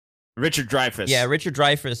 Richard Dreyfuss. Yeah, Richard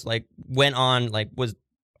Dreyfuss, like, went on, like,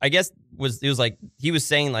 he was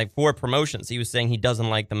saying, like, for promotions, he was saying he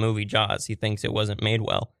doesn't like the movie Jaws. He thinks it wasn't made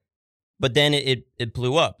well. But then it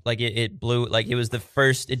blew up. Like, it blew, like, it was the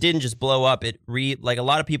first, it didn't just blow up. Like, a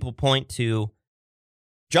lot of people point to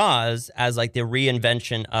Jaws as, like, the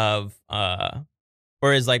reinvention of,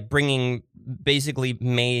 or as, like, basically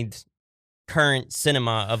made current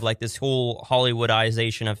cinema of, like, this whole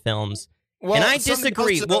Hollywoodization of films. Well, and I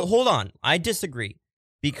disagree. Well, hold on. I disagree,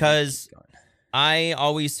 because I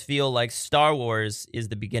always feel like Star Wars is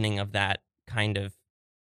the beginning of that kind of,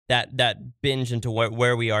 that binge into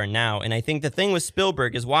where we are now. And I think the thing with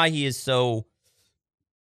Spielberg is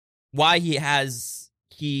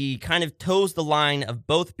he kind of toes the line of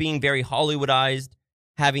both being very Hollywoodized,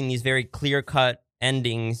 having these very clear-cut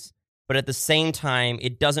endings, but at the same time,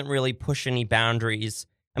 it doesn't really push any boundaries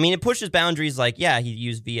I mean, it pushes boundaries. Like, yeah, he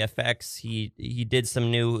used VFX. He did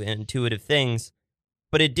some new intuitive things,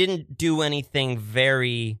 but it didn't do anything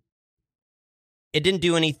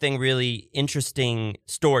really interesting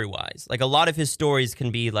story-wise. Like, a lot of his stories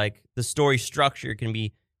can be like, the story structure can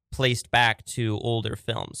be placed back to older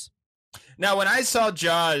films. Now, when I saw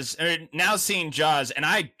Jaws, or now seeing Jaws, and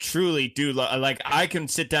I truly do like, I can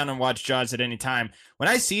sit down and watch Jaws at any time. When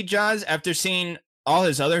I see Jaws, after seeing all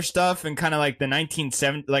his other stuff and kind of like the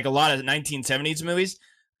 1970s, like a lot of 1970s movies,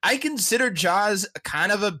 I consider Jaws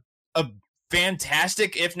kind of a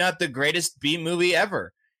fantastic, if not the greatest B movie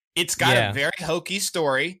ever. It's got a very hokey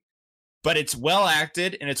story, but it's well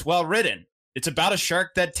acted and it's well written. It's about a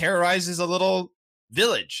shark that terrorizes a little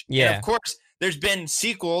village. Yeah. And of course, there's been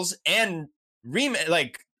sequels and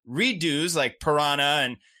redos like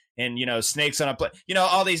Piranha and you know, Snakes on a Plane, you know,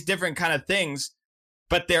 all these different kind of things,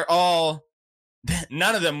 but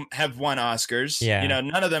none of them have won Oscars. Yeah. You know,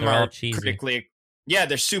 none of them are critically. Yeah,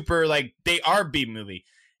 they're super, like, they are B movie.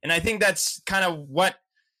 And I think that's kind of what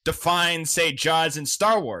defines, say, Jaws and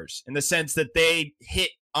Star Wars, in the sense that they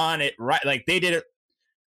hit on it right. Like, they did it.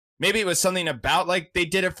 Maybe it was something about, like, they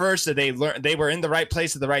did it first, that they learned they were in the right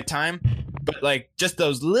place at the right time. But, like, just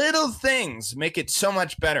those little things make it so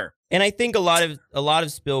much better. And I think a lot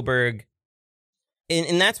of Spielberg,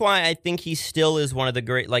 and that's why I think he still is one of the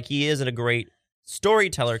great, like, he is a great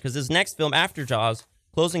storyteller, because his next film after Jaws,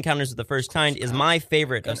 Close Encounters of the First Kind, is my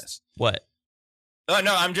favorite. What? Oh,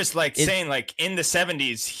 no, I'm just, like, saying, like, in the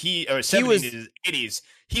 70s, 70s, 80s,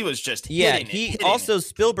 he was just hitting it.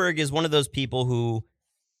 Spielberg is one of those people who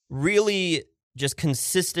really just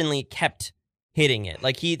consistently kept hitting it.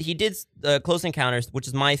 Like, he did Close Encounters, which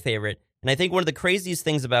is my favorite, and I think one of the craziest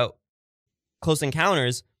things about Close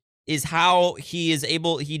Encounters is how he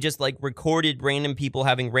just, like, recorded random people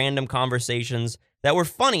having random conversations that were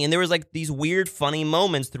funny, and there was, like, these weird funny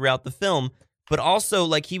moments throughout the film, but also,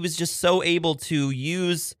 like, he was just so able to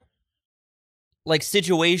use, like,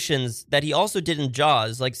 situations that he also did in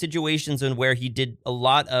Jaws, like situations in where he did a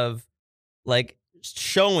lot of, like,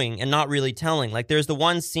 showing and not really telling. Like, there's the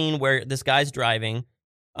one scene where this guy's driving,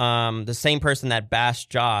 the same person that bashed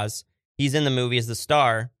Jaws, he's in the movie as the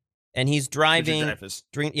star, and he's driving,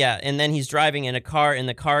 and then he's driving in a car, and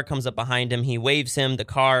the car comes up behind him, he waves him, the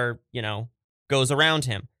car, you know, goes around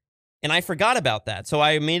him. And I forgot about that, so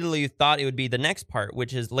I immediately thought it would be the next part,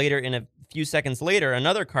 which is later, in a few seconds later,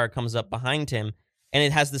 another car comes up behind him, and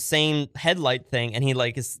it has the same headlight thing, and he,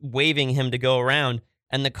 like, is waving him to go around,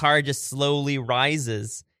 and the car just slowly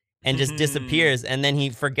rises and just disappears, and then he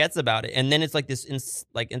forgets about it, and then it's like this,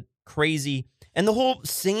 crazy, and the whole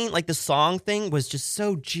singing, like, the song thing was just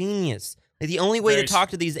so genius. Like, the only way to talk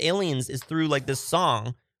to these aliens is through, like, this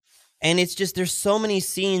song. And it's just, there's so many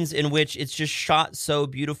scenes in which it's just shot so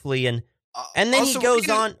beautifully, and then also, he goes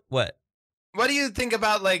on. What do you think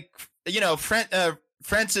about, like, you know,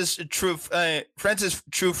 Francis Truffaut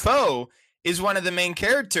is one of the main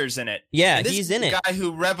characters in it. Yeah, he's in it. Guy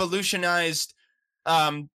who revolutionized,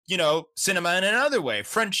 you know, cinema in another way,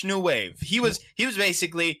 French New Wave. He was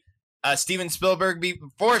basically Steven Spielberg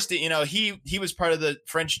before, you know, he was part of the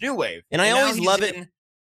French New Wave, and I always love it.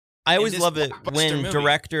 I always love it when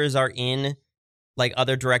directors are in, like,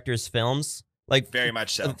 other directors' films. Like, very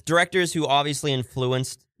much so. Directors who obviously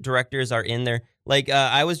influenced directors are in there. Like,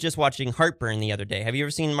 I was just watching Heartburn the other day. Have you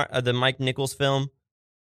ever seen the Mike Nichols film? Do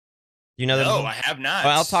you know that? No, I have not.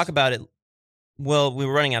 Well, I'll talk about it. Well, we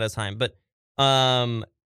were running out of time, but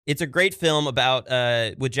it's a great film about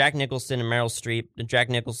with Jack Nicholson and Meryl Streep. Jack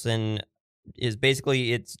Nicholson is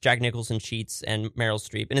basically, it's Jack Nicholson cheats and Meryl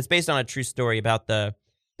Streep, and it's based on a true story about the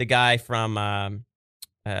guy from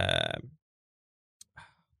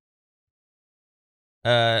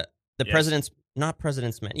President's, not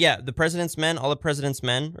President's Men. Yeah, the President's Men, All the President's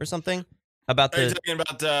Men, or something. About Are you talking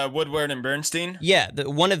about Woodward and Bernstein? Yeah,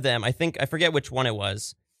 one of them, I forget which one it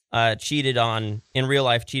was, cheated on his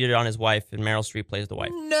wife, and Meryl Streep plays the wife.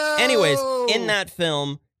 No! Anyways, in that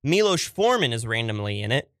film, Milos Forman is randomly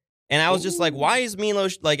in it, and I was just like, why is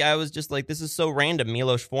Milos, like, I was just like, this is so random,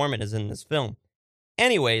 Milos Forman is in this film.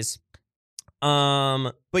 Anyways,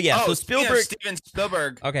 but yeah, so Steven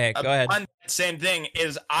Spielberg. Okay, go ahead. On that same thing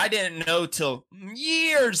is, I didn't know till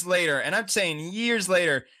years later, and I'm saying years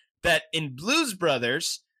later, that in Blues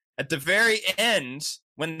Brothers, at the very end,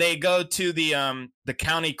 when they go to the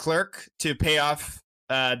county clerk to pay off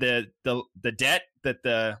the debt that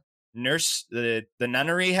the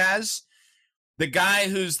nunnery has, the guy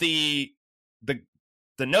who's the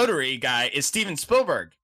notary guy is Steven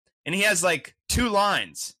Spielberg, and he has, like, 2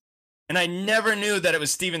 lines, and I never knew that it was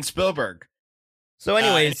Steven Spielberg. So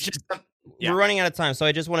anyways, we're running out of time, so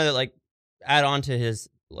I just wanted to, like, add on to his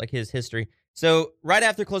like his history. So right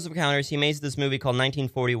after Close Encounters, he made this movie called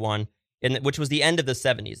 1941, which was the end of the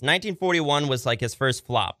 70s. 1941 was like his first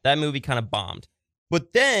flop. That movie kind of bombed.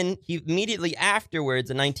 But then he immediately afterwards,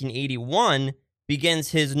 in 1981, begins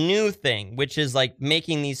his new thing, which is like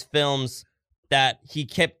making these films that he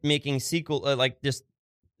kept making just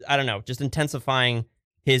intensifying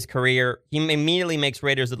his career. He immediately makes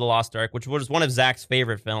Raiders of the Lost Ark, which was one of Zach's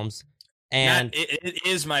favorite films. And it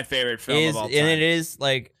is my favorite film of all time. And it is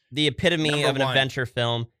like the epitome Number of an one. adventure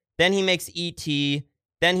film. Then he makes E.T.,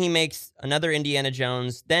 then he makes another Indiana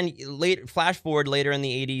Jones. Then flash forward later in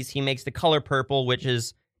the 80s, he makes The Color Purple, which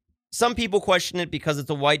is, some people question it because it's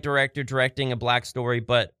a white director directing a black story,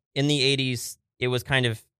 but in the 80s, it was kind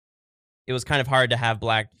of hard to have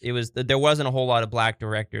black. There wasn't a whole lot of black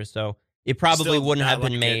directors, so it probably wouldn't have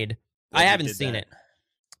been made. I haven't seen it.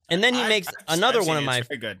 And then he makes another one of my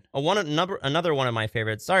another one of my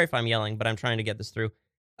favorites. Sorry if I'm yelling, but I'm trying to get this through.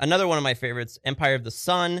 Another one of my favorites, Empire of the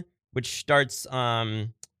Sun, which starts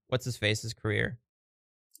what's his career?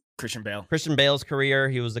 Christian Bale. Christian Bale's career.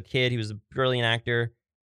 He was a kid. He was a brilliant actor.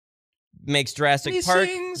 Makes Jurassic Park.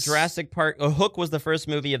 Jurassic Park. Hook was the first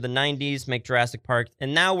movie of the 90s. Make Jurassic Park.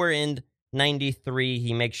 And now we're in 93.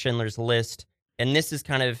 He makes Schindler's List. And this is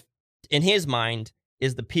kind of, in his mind,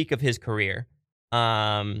 is the peak of his career.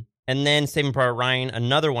 And then Saving Private Ryan,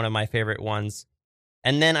 another one of my favorite ones.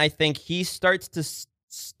 And then I think he starts to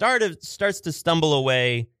stumble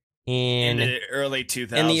away in the early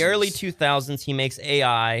 2000s. In the early 2000s, he makes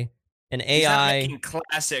AI. And AI, he's not making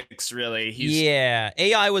classics, really.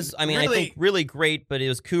 AI was, I really, think really great, but it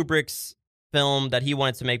was Kubrick's film that he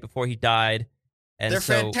wanted to make before he died. And they're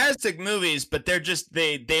fantastic movies, but they're just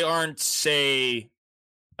they aren't they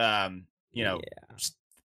don't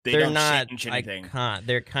change anything.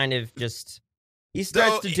 They're kind of just, he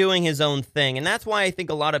starts doing his own thing, and that's why I think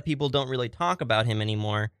a lot of people don't really talk about him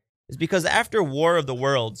anymore. Is because after War of the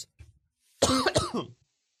Worlds.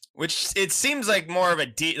 Which it seems like more of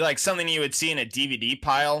like something you would see in a DVD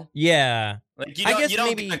pile. Yeah. Like you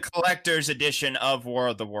don't get a collector's edition of War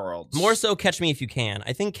of the Worlds. More so Catch Me If You Can.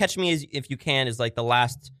 I think Catch Me If You Can is like the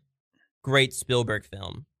last great Spielberg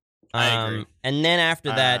film. I agree. And then after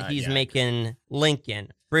that, he's making Lincoln,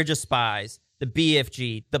 Bridge of Spies, The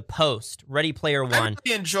BFG, The Post, Ready Player One.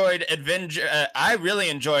 I really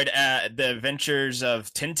enjoyed The Adventures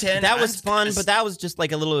of Tintin. That was fun, but that was just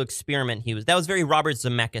like a little experiment. That was very Robert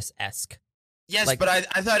Zemeckis-esque. Yes, but I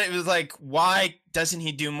thought it was like, why doesn't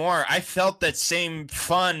he do more? I felt that same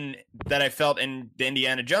fun that I felt in the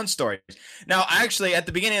Indiana Jones stories. Now, actually, at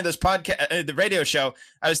the beginning of this podcast, the radio show,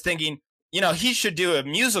 I was thinking, he should do a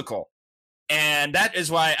musical. And that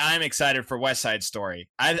is why I'm excited for West Side Story.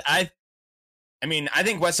 I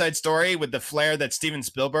think West Side Story, with the flair that Steven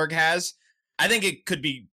Spielberg has, I think it could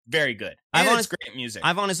be very good. And it's great music.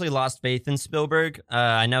 I've honestly lost faith in Spielberg.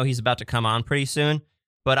 I know he's about to come on pretty soon,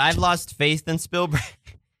 but I've lost faith in Spielberg.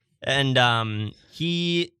 And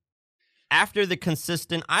after the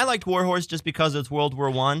consistent, I liked War Horse just because it's World War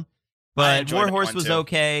I, but War Horse was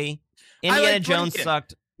okay. Indiana Jones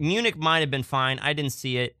sucked. Munich might have been fine. I didn't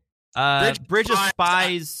see it. Bridge of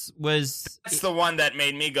Spies was... That's the one that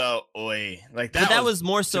made me go, oi. Like that. But that was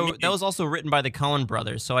more so... That was also written by the Coen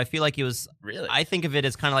brothers, so I feel like it was... Really? I think of it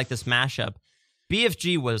as kind of like this mashup.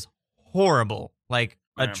 BFG was horrible. Like,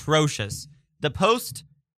 atrocious. The Post...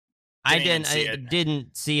 I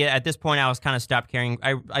didn't see it. At this point, I was kind of stopped caring.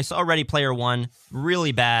 I saw Ready Player One,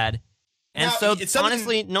 really bad. And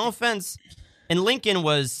honestly, no offense, and Lincoln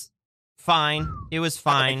was fine. It was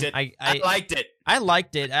fine. I liked it. I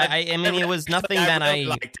liked it. I mean, it was nothing that I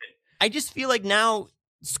liked it. I just feel like now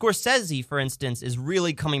Scorsese, for instance, is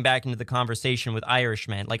really coming back into the conversation with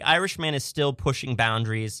Irishman. Like, Irishman is still pushing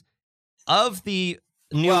boundaries of the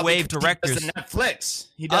new wave directors. He does Netflix.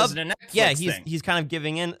 He does a Netflix thing. He's kind of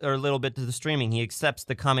giving in a little bit to the streaming. He accepts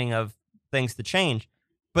the coming of things to change.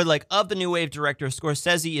 But like, of the new wave directors,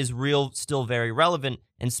 Scorsese is still very relevant.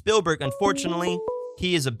 And Spielberg, unfortunately,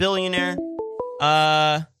 he is a billionaire.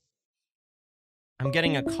 I'm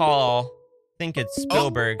getting a call. I think it's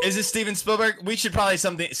Spielberg. Is it Steven Spielberg? We should probably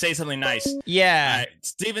say something nice. Yeah.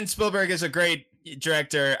 Steven Spielberg is a great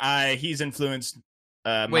director. He's influenced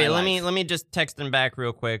Wait, let me just text him back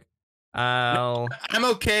real quick. I'm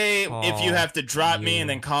okay if you have to drop me and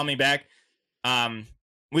then call me back.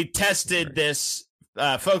 We tested this,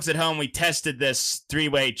 folks at home. We tested this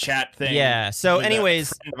 3-way chat thing. Yeah. So,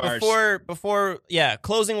 anyways, before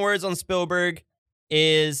closing words on Spielberg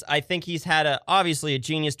is, I think he's had obviously a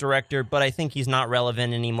genius director, but I think he's not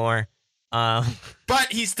relevant anymore. But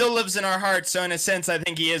he still lives in our hearts, so in a sense, I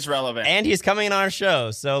think he is relevant. And he's coming on our show,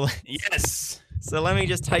 so yes. So let me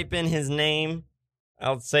just type in his name.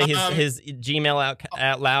 I'll say his Gmail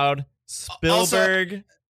out loud. Spielberg.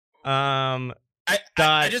 I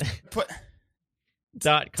just put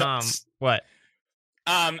 .com. What?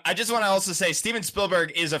 I just want to also say Steven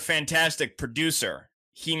Spielberg is a fantastic producer.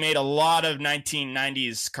 He made a lot of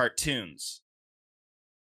 1990s cartoons.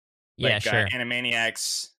 Yeah, sure.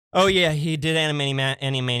 Animaniacs. Oh yeah, he did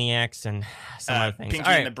Animaniacs and some other things. Pinky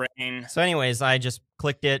and the Brain. So, anyways, I just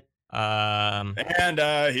clicked it. And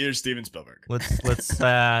here's Steven Spielberg. Let's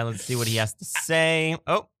see what he has to say.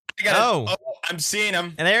 I'm seeing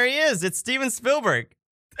him. And there he is. It's Steven Spielberg.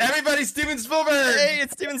 Everybody, Steven Spielberg. Hey,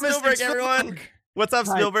 it's Steven Spielberg, everyone. What's up,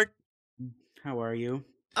 Spielberg? How are you?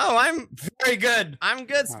 Oh, I'm very good. I'm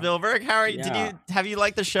good, Spielberg. How are you? Yeah. Have you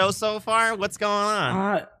liked the show so far? What's going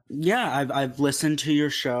on? Yeah, I've listened to your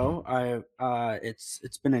show.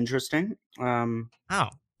 It's been interesting. Oh,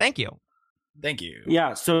 thank you. Thank you.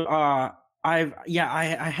 Yeah, so I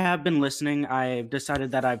have been listening. I've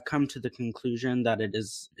decided that I've come to the conclusion that it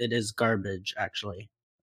is garbage, actually.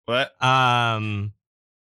 What? Now,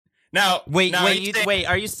 wait.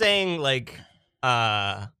 Are you saying like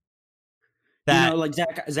that? Like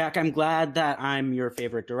Zach, I'm glad that I'm your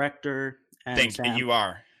favorite director. And Thank you. You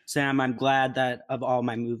are. Sam, I'm glad that of all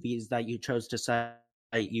my movies that you chose to cite,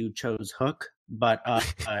 you chose Hook. But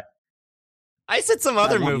I said some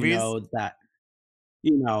other movies. Hook.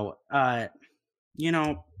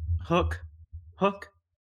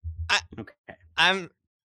 Okay.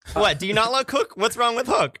 What? Do you not like Hook? What's wrong with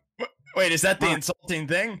Hook? Wait, is that the insulting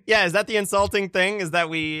thing? Yeah, is that the insulting thing? Is that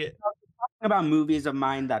we talking about movies of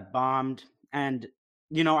mine that bombed? And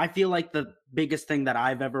I feel like the biggest thing that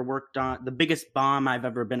I've ever worked on, the biggest bomb I've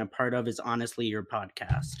ever been a part of, is honestly your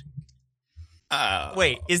podcast.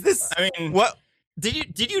 Wait, is this? I mean, what?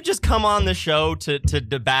 Did you just come on the show to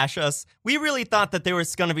bash us? We really thought that there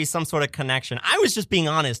was going to be some sort of connection. I was just being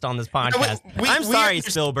honest on this podcast. I'm sorry,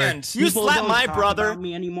 Spielberg. You slapped my brother. About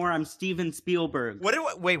me anymore. I'm Steven Spielberg.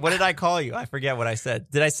 What did I call you? I forget what I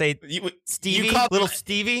said. Did I say Stevie? Little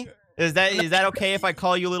Stevie? Is that okay if I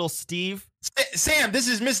call you Little Steve? Sam, this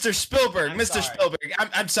is Mr. Spielberg. Spielberg.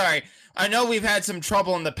 I'm sorry. I know we've had some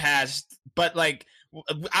trouble in the past, but like,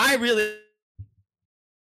 I really.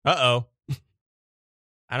 Uh-oh.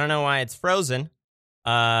 I don't know why it's frozen,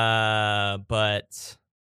 but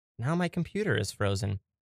now my computer is frozen.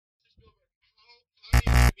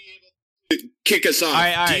 Kick us off. All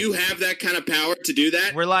right. Do you have that kind of power to do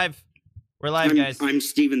that? We're live, guys. I'm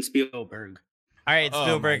Steven Spielberg. All right,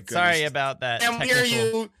 Spielberg. Sorry about that. And where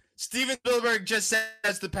you, Steven Spielberg just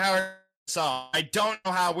has the power to solve. I don't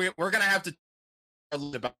know how we're gonna have to.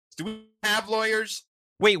 Do we have lawyers?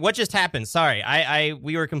 Wait, what just happened? Sorry,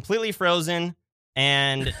 we were completely frozen.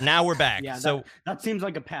 And now we're back. Yeah, so that seems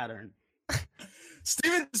like a pattern.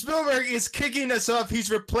 Steven Spielberg is kicking us off.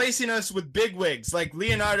 He's replacing us with bigwigs like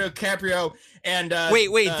Leonardo DiCaprio and. Wait!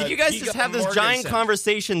 Did you guys just have this giant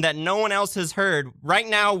conversation that no one else has heard? Right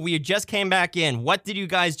now, we just came back in. What did you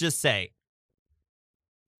guys just say?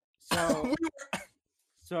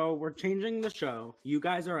 So we're changing the show. You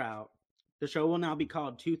guys are out. The show will now be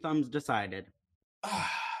called Two Thumbs Decided.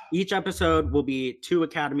 Each episode will be 2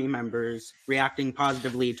 Academy members reacting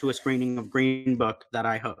positively to a screening of Green Book that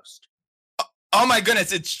I host. Oh my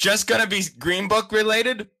goodness, it's just gonna be Green Book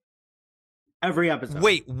related? Every episode.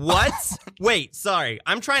 Wait, what? Wait, sorry.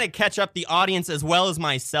 I'm trying to catch up the audience as well as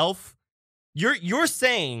myself. You're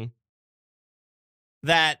saying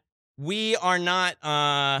that we are not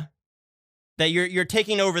that you're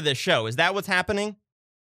taking over this show. Is that what's happening?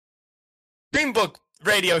 Green Book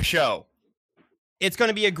radio show. It's going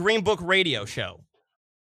to be a Green Book radio show.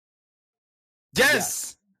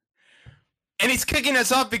 Yes. And he's kicking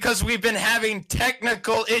us off because we've been having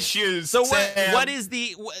technical issues. So what is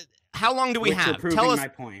the how long do we have? Tell my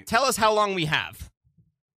point. Tell us how long we have.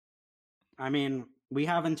 I mean, we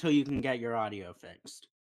have until you can get your audio fixed.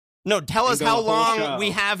 No, tell us how long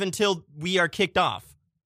we have until we are kicked off.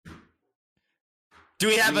 Do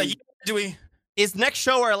we have a year? Is next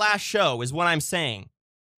show our last show is what I'm saying.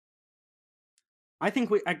 I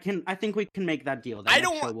think we can make that deal. That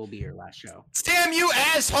show will be your last show. Sam, you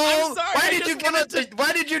asshole! I'm sorry,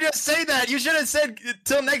 Why did you just say that? You should have said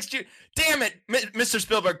till next year. Damn it, Mr.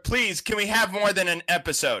 Spielberg! Please, can we have more than an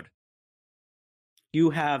episode?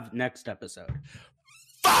 You have next episode.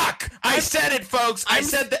 Fuck! I said it, folks. I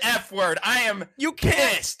said the F word. I am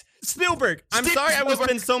pissed. Spielberg, I'm sorry I was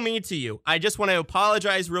been so mean to you. I just want to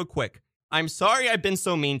apologize real quick. I'm sorry I've been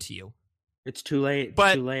so mean to you. It's too late.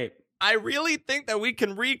 But too late. I really think that we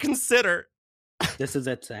can reconsider. This is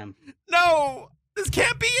it, Sam. No, this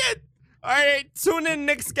can't be it. All right, tune in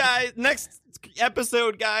next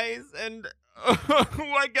episode, guys. And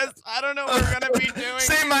I guess I don't know what we're gonna be doing.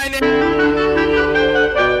 Say my name.